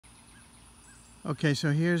Okay,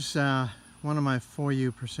 so here's one of my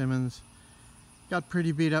Fuyu persimmons. Got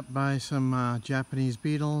pretty beat up by some Japanese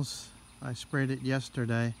beetles. I sprayed it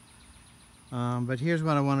yesterday. But here's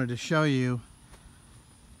what I wanted to show you.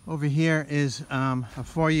 Over here is a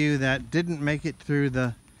Fuyu that didn't make it through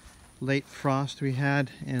the late frost we had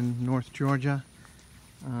in North Georgia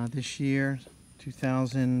this year,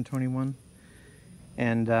 2021.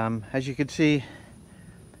 And as you can see,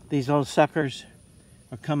 these little suckers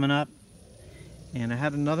are coming up. And I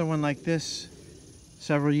had another one like this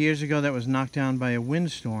several years ago that was knocked down by a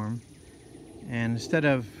windstorm. And instead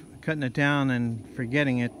of cutting it down and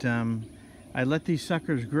forgetting it, I let these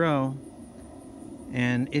suckers grow,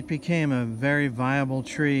 and it became a very viable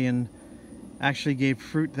tree and actually gave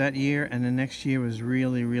fruit that year, and the next year was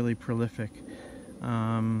really, really prolific.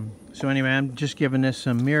 So anyway, I'm just giving this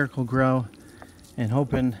some miracle grow and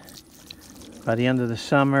hoping by the end of the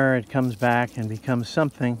summer it comes back and becomes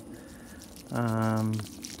something.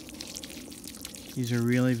 These are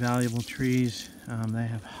really valuable trees. They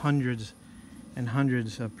have hundreds and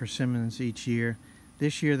hundreds of persimmons each year.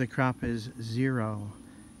 This year the crop is 0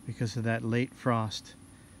 because of that late frost.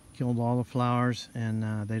 Killed all the flowers,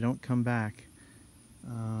 and they don't come back.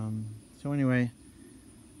 So anyway,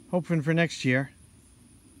 hoping for next year.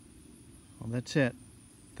 Well, that's it.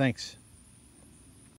 Thanks.